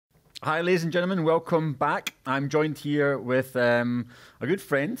Hi, ladies and gentlemen, welcome back. I'm joined here with a good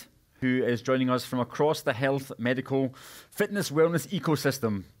friend who is joining us from across the health, medical, fitness, wellness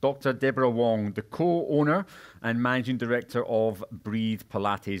ecosystem, Dr. Deborah Wong, the co-owner and managing director of Breathe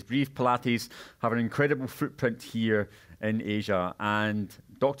Pilates. Breathe Pilates have an incredible footprint here in Asia. And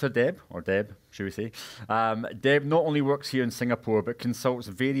Dr. Deb, or Deb, should we say, Deb not only works here in Singapore, but consults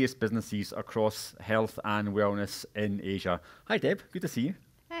various businesses across health and wellness in Asia. Hi, Deb. Good to see you.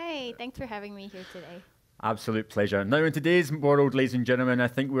 Hi, thanks for having me here today. Absolute pleasure. Now, in today's world, ladies and gentlemen, I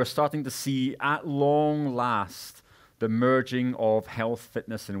think we're starting to see, at long last, the merging of health,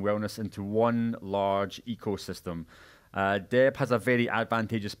 fitness, and wellness into one large ecosystem. Deb has a very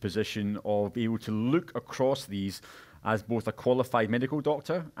advantageous position of being able to look across these as both a qualified medical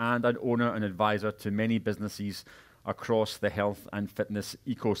doctor and an owner and advisor to many businesses across the health and fitness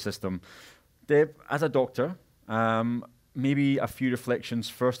ecosystem. Deb, as a doctor, maybe a few reflections,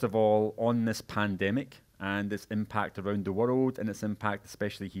 first of all, on this pandemic and its impact around the world and its impact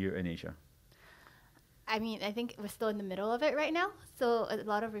especially here in Asia. I mean, I think we're still in the middle of it right now, so a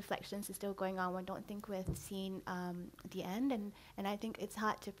lot of reflections is still going on. I don't think we've seen the end, and I think it's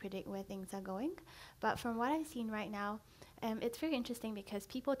hard to predict where things are going. But from what I've seen right now, it's very interesting because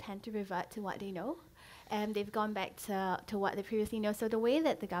people tend to revert to what they know. And they've gone back to what they previously know. So the way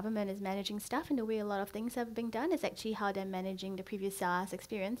that the government is managing stuff and the way a lot of things have been done is actually how they're managing the previous SARS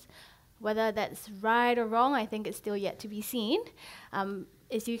experience. Whether that's right or wrong, I think it's still yet to be seen.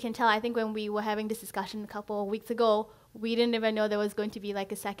 As you can tell, I think when we were having this discussion a couple of weeks ago, we didn't even know there was going to be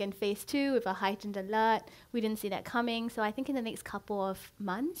like a second phase 2 with a heightened alert. We didn't see that coming. So I think in the next couple of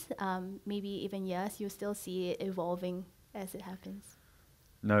months, maybe even years, you'll still see it evolving as it happens.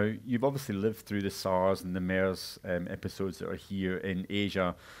 Now, you've obviously lived through the SARS and the MERS episodes that are here in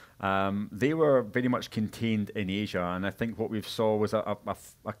Asia. They were very much contained in Asia, and I think what we saw was a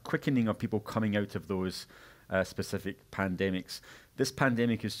quickening of people coming out of those specific pandemics. This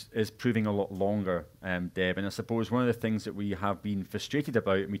pandemic is proving a lot longer, Deb, and I suppose one of the things that we have been frustrated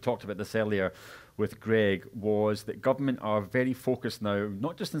about, and we talked about this earlier with Greg, was that government are very focused now,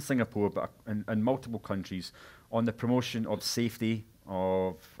 not just in Singapore, but in multiple countries, on the promotion of safety,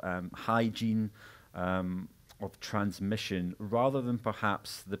 of hygiene, of transmission, rather than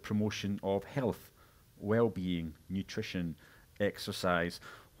perhaps the promotion of health, well-being, nutrition, exercise.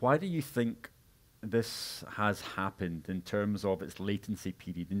 Why do you think this has happened in terms of its latency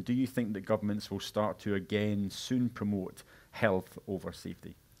period? And do you think that governments will start to again soon promote health over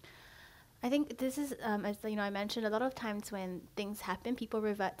safety? I think this is, as I mentioned, a lot of times when things happen, people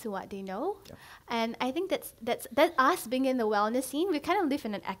revert to what they know. Yeah. And I think that's us being in the wellness scene. We kind of live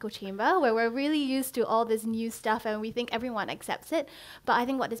in an echo chamber where we're really used to all this new stuff and we think everyone accepts it. But I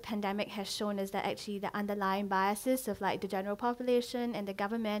think what this pandemic has shown is that actually the underlying biases of like the general population and the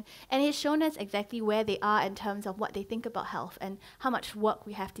government, and it's shown us exactly where they are in terms of what they think about health and how much work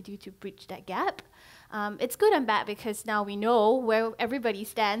we have to do to bridge that gap. It's good and bad because now we know where everybody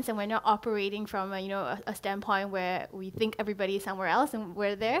stands and we're not operating from a standpoint where we think everybody is somewhere else and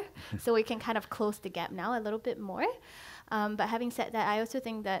we're there. So we can kind of close the gap now a little bit more. But having said that, I also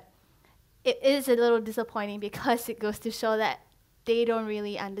think that it is a little disappointing because it goes to show that they don't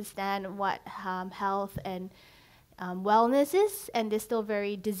really understand what health and wellness is, and they're still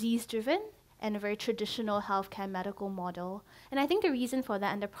very disease-driven and a very traditional healthcare medical model. And I think the reason for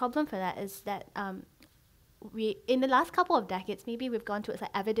that and the problem for that is that we, in the last couple of decades, maybe we've gone towards like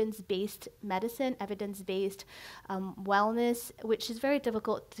evidence-based medicine, evidence-based wellness, which is very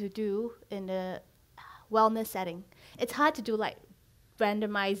difficult to do in a wellness setting. It's hard to do like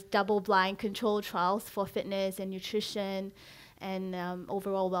randomized double-blind control trials for fitness and nutrition and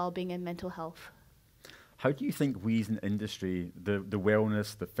overall well-being and mental health. How do you think we as an industry, the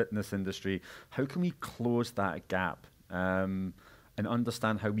wellness, the fitness industry, how can we close that gap and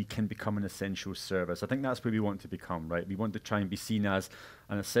understand how we can become an essential service? I think that's where we want to become, right? We want to try and be seen as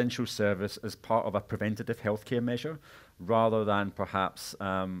an essential service as part of a preventative healthcare measure, rather than perhaps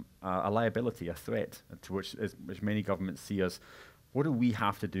a liability, a threat, to which many governments see us. What do we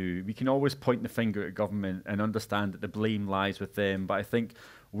have to do? We can always point the finger at government and understand that the blame lies with them, but I think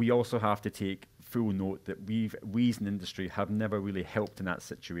we also have to take full note that we as an industry have never really helped in that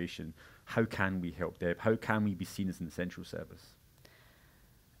situation. How can we help, Deb? How can we be seen as an essential service?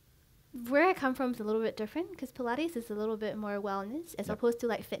 Where I come from is a little bit different because Pilates is a little bit more wellness as opposed to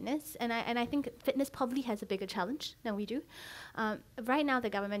like fitness, and I think fitness probably has a bigger challenge than we do. Right now, the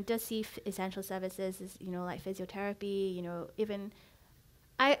government does see essential services as like physiotherapy, even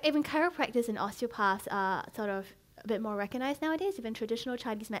chiropractors and osteopaths are sort of a bit more recognized nowadays. Even traditional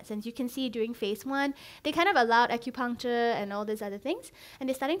Chinese medicines, you can see during phase 1, they kind of allowed acupuncture and all these other things. And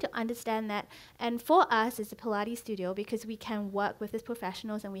they're starting to understand that. And for us as a Pilates studio, because we can work with these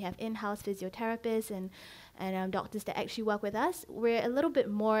professionals and we have in-house physiotherapists and doctors that actually work with us, we're a little bit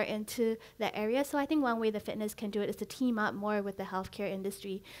more into that area. So I think one way the fitness can do it is to team up more with the healthcare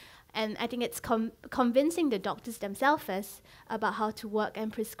industry. And I think it's convincing the doctors themselves first about how to work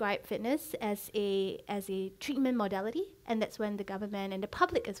and prescribe fitness as a treatment modality. And that's when the government and the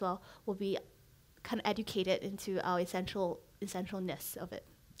public as well will be kind of educated into our essentialness of it.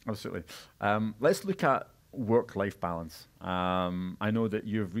 Absolutely. Let's look at work-life balance. I know that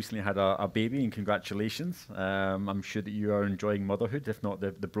you've recently had a baby, and congratulations. I'm sure that you are enjoying motherhood, if not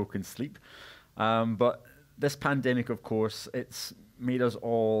the broken sleep. But this pandemic, of course, it's made us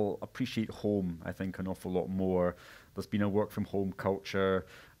all appreciate home, I think, an awful lot more. There's been a work from home culture.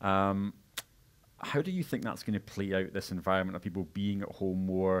 How do you think that's going to play out, this environment of people being at home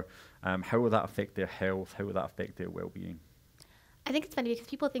more? How will that affect their health? How will that affect their well-being? I think it's funny because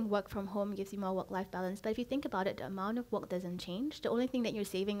people think work from home gives you more work-life balance, but if you think about it, the amount of work doesn't change. The only thing that you're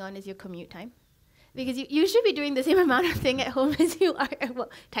saving on is your commute time. Because you should be doing the same amount of thing at home as you are at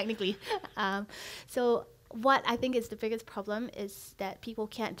work, technically. So what I think is the biggest problem is that people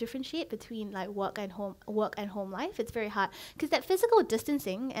can't differentiate between like work and home life. It's very hard because that physical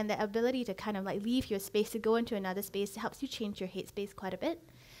distancing and the ability to kind of like leave your space to go into another space helps you change your headspace quite a bit.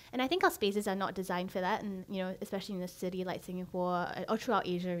 And I think our spaces are not designed for that. And, you know, especially in a city like Singapore or throughout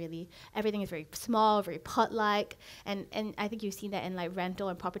Asia, really, everything is very small, very pod-like. And I think you've seen that in like rental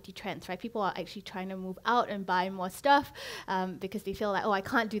and property trends, right? People are actually trying to move out and buy more stuff because they feel like, oh, I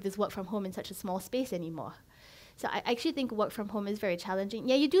can't do this work from home in such a small space anymore. So I actually think work from home is very challenging.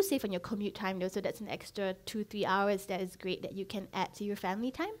 Yeah, you do save on your commute time though, so that's an extra 2-3 hours that is great that you can add to your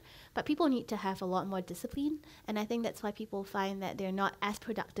family time. But people need to have a lot more discipline, and I think that's why people find that they're not as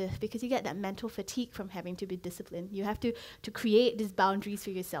productive, because you get that mental fatigue from having to be disciplined. You have to create these boundaries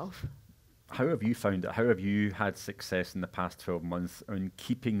for yourself. How have you found it? How have you had success in the past 12 months on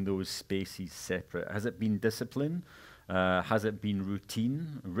keeping those spaces separate? Has it been discipline? Has it been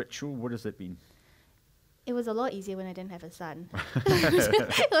routine, ritual? What has it been? It was a lot easier when I didn't have a son.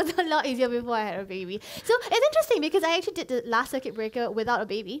 It was a lot easier before I had a baby. So it's interesting because I actually did the last circuit breaker without a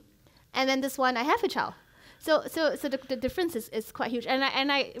baby. And then this one, I have a child. So the difference is quite huge. And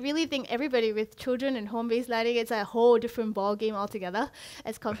I really think everybody with children and home-based learning, it's a whole different ball game altogether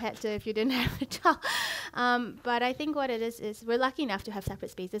as compared to if you didn't have a child. But I think what it is we're lucky enough to have separate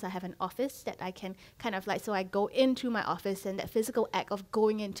spaces. I have an office that I can kind of like, so I go into my office, and that physical act of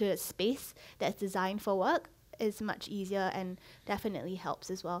going into a space that's designed for work is much easier and definitely helps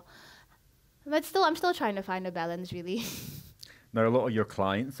as well. But still, I'm still trying to find a balance, really. Now, a lot of your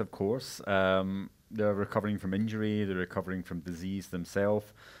clients, of course, they're recovering from injury, they're recovering from disease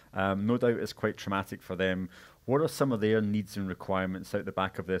themselves. No doubt it's quite traumatic for them. What are some of their needs and requirements out the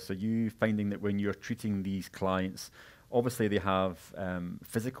back of this? Are you finding that when you're treating these clients, obviously they have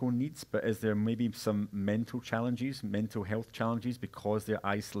physical needs, but is there maybe some mental challenges, mental health challenges, because they're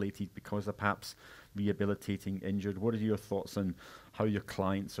isolated, because they're perhaps rehabilitating injured? What are your thoughts on how your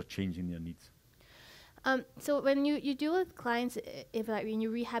clients are changing their needs? So when you deal with clients, if like when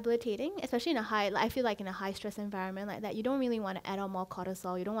you're rehabilitating, especially in a high, I feel like in a high stress environment like that, you don't really want to add on more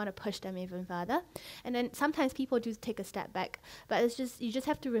cortisol. You don't want to push them even further. And then sometimes people do take a step back, but it's just, you just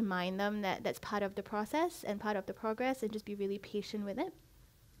have to remind them that that's part of the process and part of the progress, and just be really patient with it.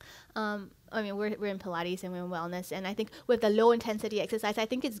 I mean, we're in Pilates and we're in wellness, and I think with the low intensity exercise, I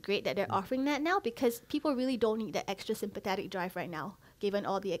think it's great that they're offering that now, because people really don't need that extra sympathetic drive right now, given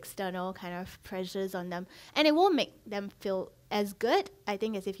all the external kind of pressures on them. And it won't make them feel as good, I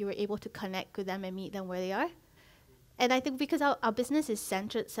think, as if you were able to connect with them and meet them where they are. And I think because our business is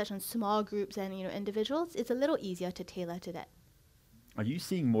centered such on small groups and, you know, individuals, it's a little easier to tailor to that. Are you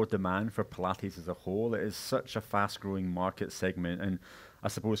seeing more demand for Pilates as a whole? It is such a fast-growing market segment, and I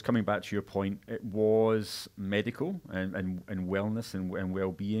suppose coming back to your point, it was medical and wellness and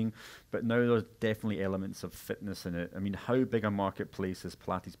well-being, but now there's definitely elements of fitness in it. I mean, how big a marketplace is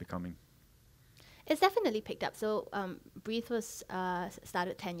Pilates becoming? It's definitely picked up. So Breathe was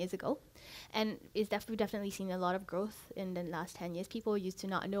started 10 years ago, and we've definitely seen a lot of growth in the last 10 years. People used to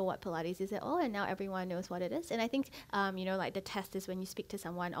not know what Pilates is at all, and now everyone knows what it is. And I think, you know, like the test is when you speak to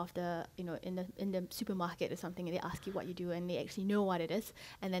someone of the, you know, in the supermarket or something, and they ask you what you do, and they actually know what it is,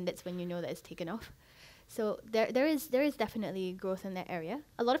 and then that's when you know that it's taken off. So there is definitely growth in that area.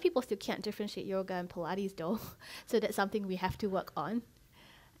 A lot of people still can't differentiate yoga and Pilates though, so that's something we have to work on.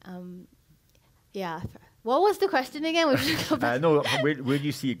 Yeah, What was the question again? We should go back. No, where do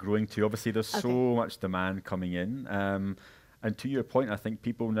you see it growing to? Obviously, there's Okay. so much demand coming in. And to your point, I think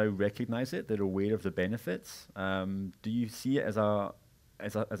people now recognize it. They're aware of the benefits. Do you see it as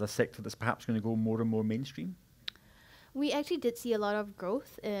a sector that's perhaps going to go more and more mainstream? We actually did see a lot of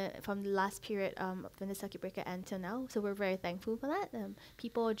growth from the last period when the circuit breaker until now. So we're very thankful for that.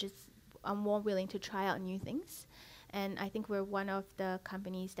 People just are more willing to try out new things. And I think we're one of the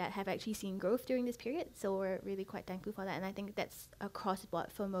companies that have actually seen growth during this period. So we're really quite thankful for that. And I think that's across the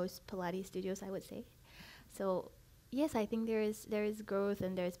board for most Pilates studios, I would say. So yes, I think there is growth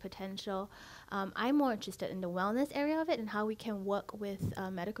and there is potential. I'm more interested in the wellness area of it and how we can work with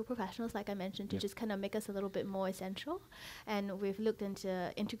medical professionals, like I mentioned, to just kind of make us a little bit more essential. And we've looked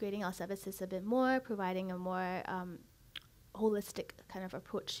into integrating our services a bit more, providing a more holistic kind of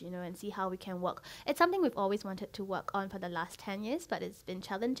approach, and see how we can work. It's something we've always wanted to work on for the last 10 years, but it's been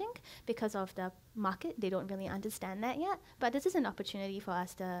challenging because of the market. They don't really understand that yet. But this is an opportunity for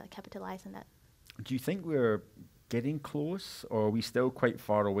us to capitalize on that. Do you think we're getting close, or are we still quite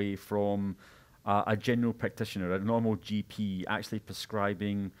far away from a general practitioner, a normal GP, actually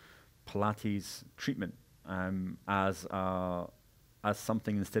prescribing Pilates treatment as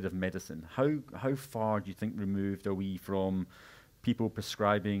something instead of medicine? How far do you think removed are we from people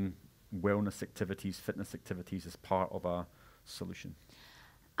prescribing wellness activities, fitness activities as part of a solution?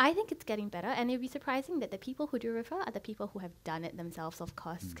 I think it's getting better, and it'd be surprising that the people who do refer are the people who have done it themselves, of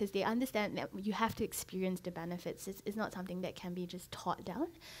course, because they understand that you have to experience the benefits. It's not something that can be just taught down.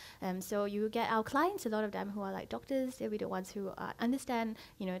 So you get our clients, a lot of them who are like doctors, they'll be the ones who understand,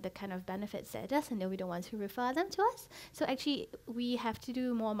 the kind of benefits that it does, and they'll be the ones who refer them to us. So actually, we have to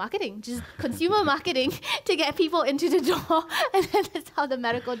do more marketing, just consumer marketing, to get people into the door, and then that's how the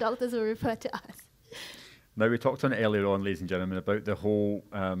medical doctors will refer to us. Now, we talked on it earlier on, ladies and gentlemen, about the whole,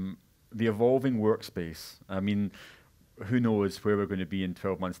 the evolving workspace. I mean, who knows where we're going to be in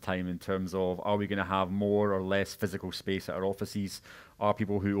 12 months' time in terms of, are we going to have more or less physical space at our offices? Are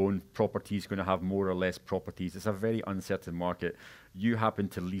people who own properties going to have more or less properties? It's a very uncertain market. You happen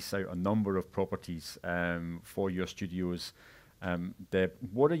to lease out a number of properties for your studios. Deb,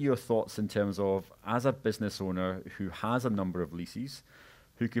 what are your thoughts in terms of, as a business owner who has a number of leases,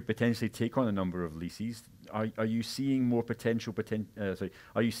 who could potentially take on a number of leases? Are you seeing more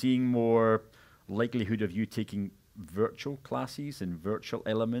are you seeing more likelihood of you taking virtual classes and virtual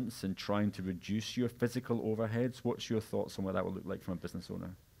elements and trying to reduce your physical overheads? What's your thoughts on what that would look like from a business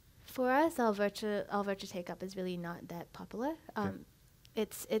owner? For us, our virtual take-up is really not that popular.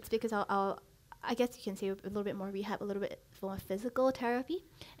 It's because I guess you can say a little bit more rehab, a little bit more physical therapy,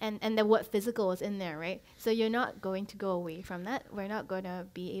 and the word physical is in there, right? So you're not going to go away from that. We're not going to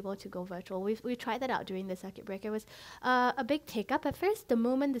be able to go virtual. We tried that out during the circuit breaker. It was a big take-up at first. The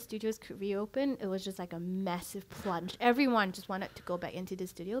moment the studios could reopen, it was just like a massive plunge. Everyone just wanted to go back into the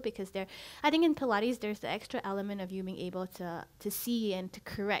studio because I think in Pilates, there's the extra element of you being able to see and to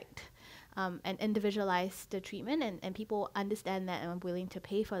correct and individualize the treatment, and people understand that and are willing to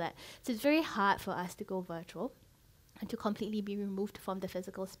pay for that. So it's very hard for us to go virtual and to completely be removed from the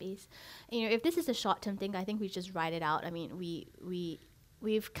physical space. If this is a short-term thing, I think we just ride it out. I mean,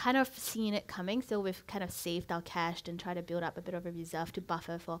 we've kind of seen it coming, so we've kind of saved our cash and tried to build up a bit of a reserve to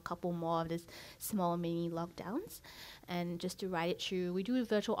buffer for a couple more of these small mini lockdowns, and just to ride it through. We do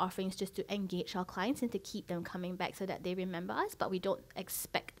virtual offerings just to engage our clients and to keep them coming back so that they remember us, but we don't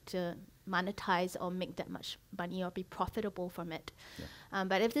expect to monetize or make that much money or be profitable from it.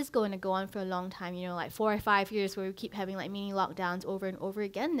 But if this is going to go on for a long time, like 4 or 5 years where we keep having like mini lockdowns over and over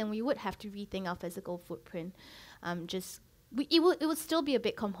again, then we would have to rethink our physical footprint. It would still be a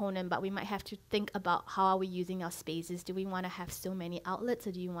big component, but we might have to think about how are we using our spaces. Do we want to have so many outlets,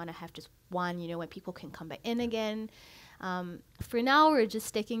 or do you want to have just one, when people can come back in again? For now, we're just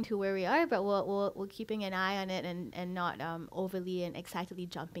sticking to where we are, but we're keeping an eye on it and not overly and excitedly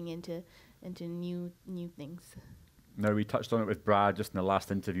jumping into new things. Now, we touched on it with Brad just in the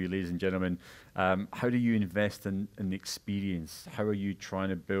last interview, ladies and gentlemen. How do you invest in the experience? How are you trying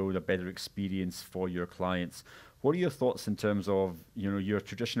to build a better experience for your clients? What are your thoughts in terms of your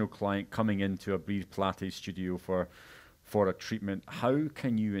traditional client coming into a Breathe Pilates studio for a treatment? How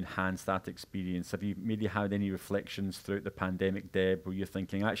can you enhance that experience? Have you maybe had any reflections throughout the pandemic, Deb, where you're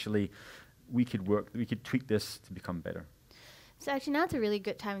thinking, actually, we could tweak this to become better? So actually now it's a really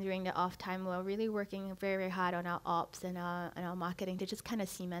good time during the off time. We're really working very, very hard on our ops and our marketing to just kind of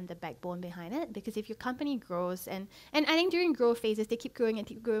cement the backbone behind it. Because if your company grows, and I think during growth phases, they keep growing and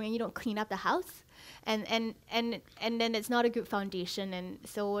you don't clean up the house. And then it's not a good foundation. And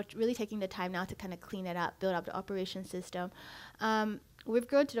so we're really taking the time now to kind of clean it up, build up the operation system. we've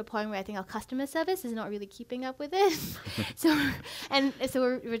grown to the point where I think our customer service is not really keeping up with it. So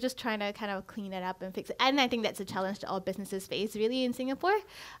we're just trying to kind of clean it up and fix it. And I think that's a challenge that all businesses face really in Singapore.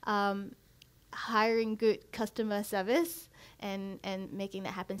 Hiring good customer service and making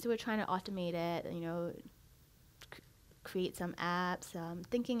that happen. So we're trying to automate it, create some apps,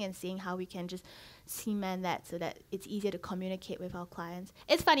 thinking and seeing how we can just cement that so that it's easier to communicate with our clients.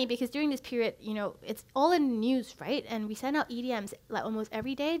 It's funny because during this period, it's all in the news, right? And we send out EDMs like almost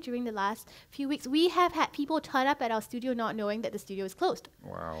every day during the last few weeks. We have had people turn up at our studio not knowing that the studio is closed.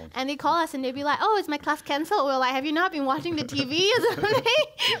 Wow. And they call us and they'd be like, oh, is my class cancelled? We're like, have you not been watching the TV or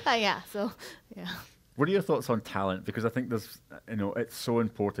something? Yeah. What are your thoughts on talent? Because I think it's so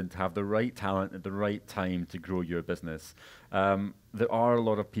important to have the right talent at the right time to grow your business. There are a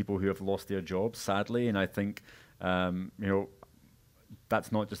lot of people who have lost their jobs, sadly, and I think,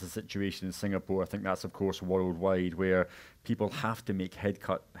 that's not just a situation in Singapore. I think that's, of course, worldwide, where people have to make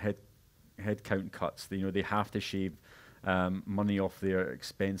headcount cuts. They have to shave money off their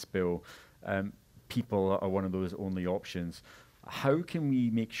expense bill. People are one of those only options. How can we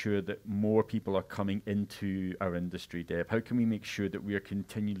make sure that more people are coming into our industry, Deb? How can we make sure that we are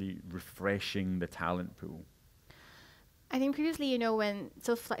continually refreshing the talent pool? I think previously,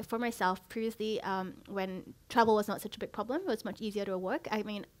 for myself, when travel was not such a big problem, it was much easier to work. I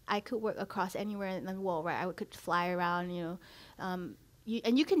mean, I could work across anywhere in the world, right? I could fly around, and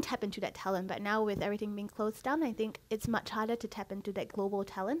you can tap into that talent. But now with everything being closed down, I think it's much harder to tap into that global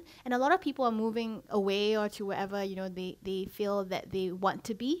talent. And a lot of people are moving away or to wherever, they feel that they want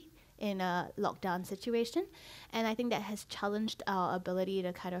to be in a lockdown situation. And I think that has challenged our ability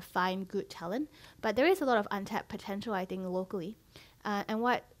to kind of find good talent. But there is a lot of untapped potential, I think, locally. And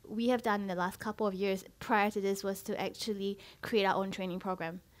what we have done in the last couple of years prior to this was to actually create our own training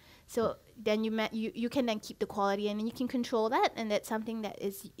program. So then you can then keep the quality and you can control that, and that's something that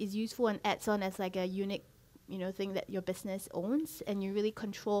is useful and adds on as like a unique thing that your business owns, and you really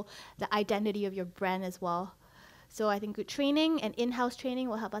control the identity of your brand as well. So I think good training and in-house training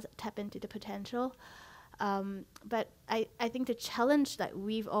will help us tap into the potential. But I think the challenge that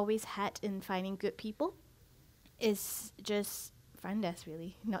we've always had in finding good people is just front desk,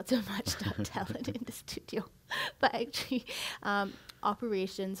 really, not so much the talent in the studio, but actually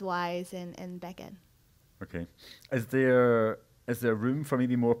operations-wise and back-end. Okay. Is there room for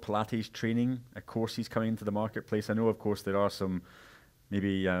maybe more Pilates training courses coming into the marketplace? I know, of course, there are some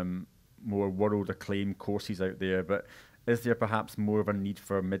maybe more world-acclaimed courses out there, but is there perhaps more of a need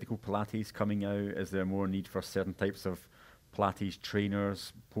for medical Pilates coming out? Is there more need for certain types of Pilates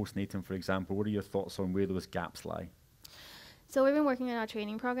trainers, postnatal, for example? What are your thoughts on where those gaps lie? So we've been working on our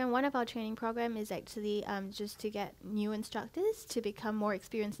training program. One of our training program is actually just to get new instructors to become more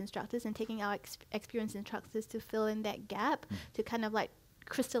experienced instructors, and taking our experienced instructors to fill in that gap, to kind of like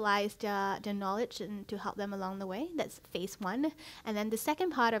crystallize their knowledge and to help them along the way. That's phase one. And then the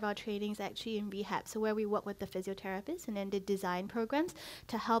second part of our training is actually in rehab, so where we work with the physiotherapists and then the design programs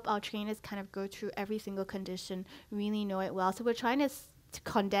to help our trainers kind of go through every single condition, really know it well. So we're trying to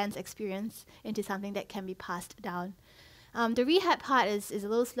condense experience into something that can be passed down. The rehab part is a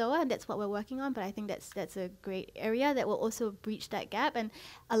little slower, and that's what we're working on, but I think that's a great area that will also breach that gap and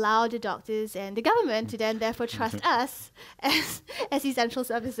allow the doctors and the government to then therefore trust us as essential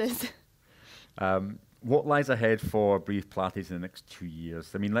services. What lies ahead for Breathe Pilates in the next 2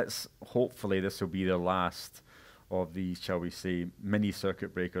 years? I mean, hopefully this will be the last of these, shall we say, mini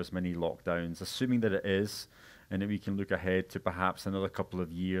circuit breakers, mini lockdowns, assuming that it is, and that we can look ahead to perhaps another couple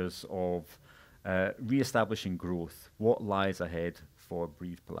of years of re-establishing growth. What lies ahead for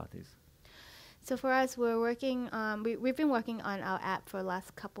Breathe Pilates? So for us, we're working. We've been working on our app for the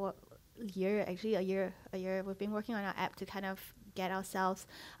last couple of years. Actually, a year. We've been working on our app to kind of get ourselves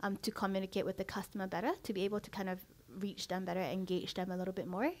to communicate with the customer better, to be able to kind of reach them better, engage them a little bit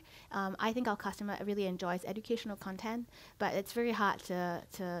more. I think our customer really enjoys educational content, but it's very hard to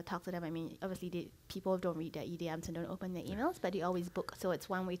talk to them. I mean, obviously people don't read their EDMs and don't open their emails, but they always book. So it's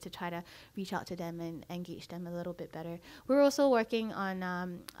one way to try to reach out to them and engage them a little bit better. We're also working on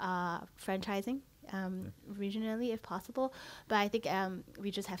franchising regionally if possible, but I think we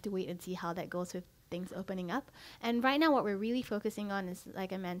just have to wait and see how that goes with things opening up. And right now what we're really focusing on is,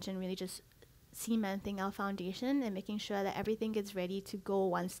 like I mentioned, really just cementing our foundation and making sure that everything is ready to go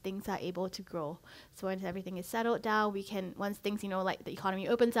once things are able to grow. So once everything is settled down, once things, like the economy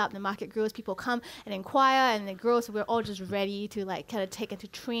opens up, the market grows, people come and inquire and it grows, so we're all just ready to like kind of take and to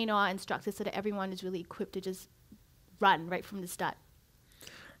train our instructors so that everyone is really equipped to just run right from the start.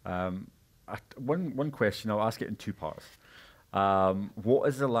 One question, I'll ask it in two parts. What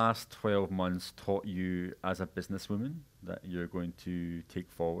has the last 12 months taught you as a businesswoman that you're going to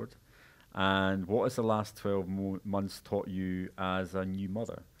take forward? And what has the last 12 months taught you as a new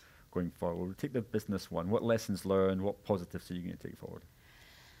mother going forward? We'll take the business one. What lessons learned? What positives are you going to take forward?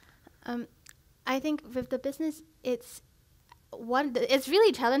 I think with the business, it's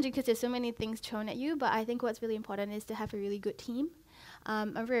really challenging because there's so many things thrown at you. But I think what's really important is to have a really good team.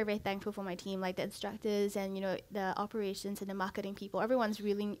 I'm very, very thankful for my team, like the instructors and, you know, the operations and the marketing people. Everyone's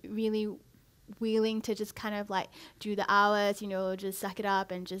really, really willing to just kind of like do the hours, you know, just suck it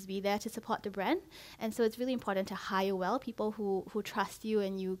up and just be there to support the brand. And so it's really important to hire well people who trust you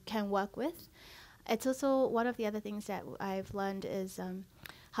and you can work with. It's also one of the other things that I've learned is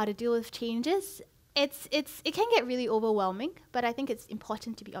how to deal with changes. It can get really overwhelming, but I think it's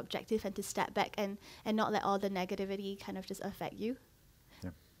important to be objective and to step back and not let all the negativity kind of just affect you.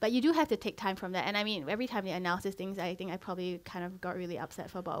 But you do have to take time from that. And I mean, every time they announce these things, I think I probably kind of got really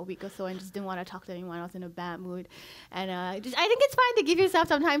upset for about a week or so and just didn't want to talk to anyone. I was in a bad mood. And I think it's fine to give yourself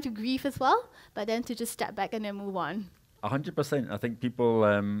some time to grieve as well, but then to just step back and then move on. 100%. I think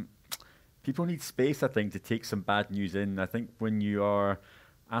people need space, I think, to take some bad news in. I think when you are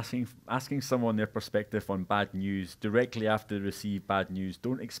asking someone their perspective on bad news directly after they receive bad news,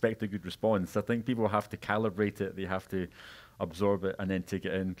 don't expect a good response. I think people have to calibrate it. They have to absorb it and then take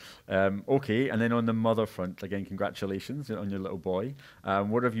it in. Okay, and then on the mother front, again, congratulations on your little boy.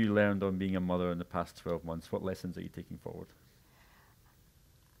 What have you learned on being a mother in the past 12 months? What lessons are you taking forward?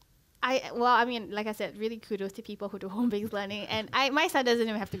 I mean, like I said, really kudos to people who do home-based learning. And my son doesn't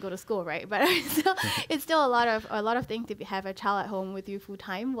even have to go to school, right? But it's still a lot of things to have a child at home with you full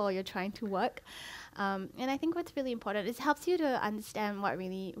time while you're trying to work. And I think what's really important is it helps you to understand what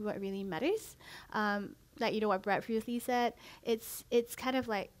really matters. Like, you know what Brad previously said, it's kind of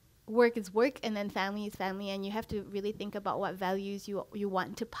like work is work and then family is family, and you have to really think about what values you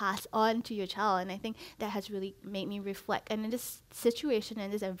want to pass on to your child. And I think that has really made me reflect. And in this situation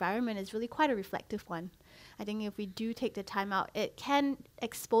and this environment is really quite a reflective one. I think if we do take the time out, it can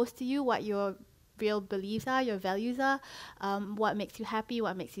expose to you what your real beliefs are, your values are, what makes you happy,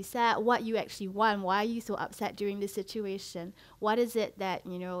 what makes you sad, what you actually want, why are you so upset during this situation, what is it that,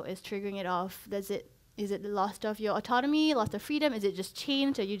 you know, is triggering it off. Is it the loss of your autonomy, loss of freedom? Is it just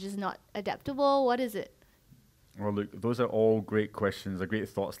change? Are you just not adaptable? What is it? Well, look, those are all great questions, great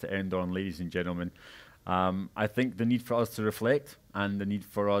thoughts to end on, ladies and gentlemen. I think the need for us to reflect and the need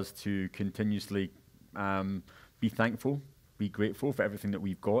for us to continuously be thankful, be grateful for everything that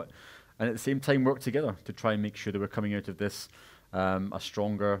we've got, and at the same time work together to try and make sure that we're coming out of this a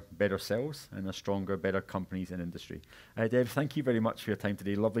stronger, better selves and a stronger, better companies and industry. Deb, thank you very much for your time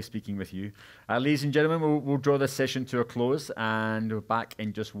today. Lovely speaking with you. Ladies and gentlemen, we'll draw this session to a close and we're back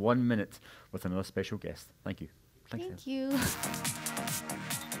in just 1 minute with another special guest. Thank you. Thank you.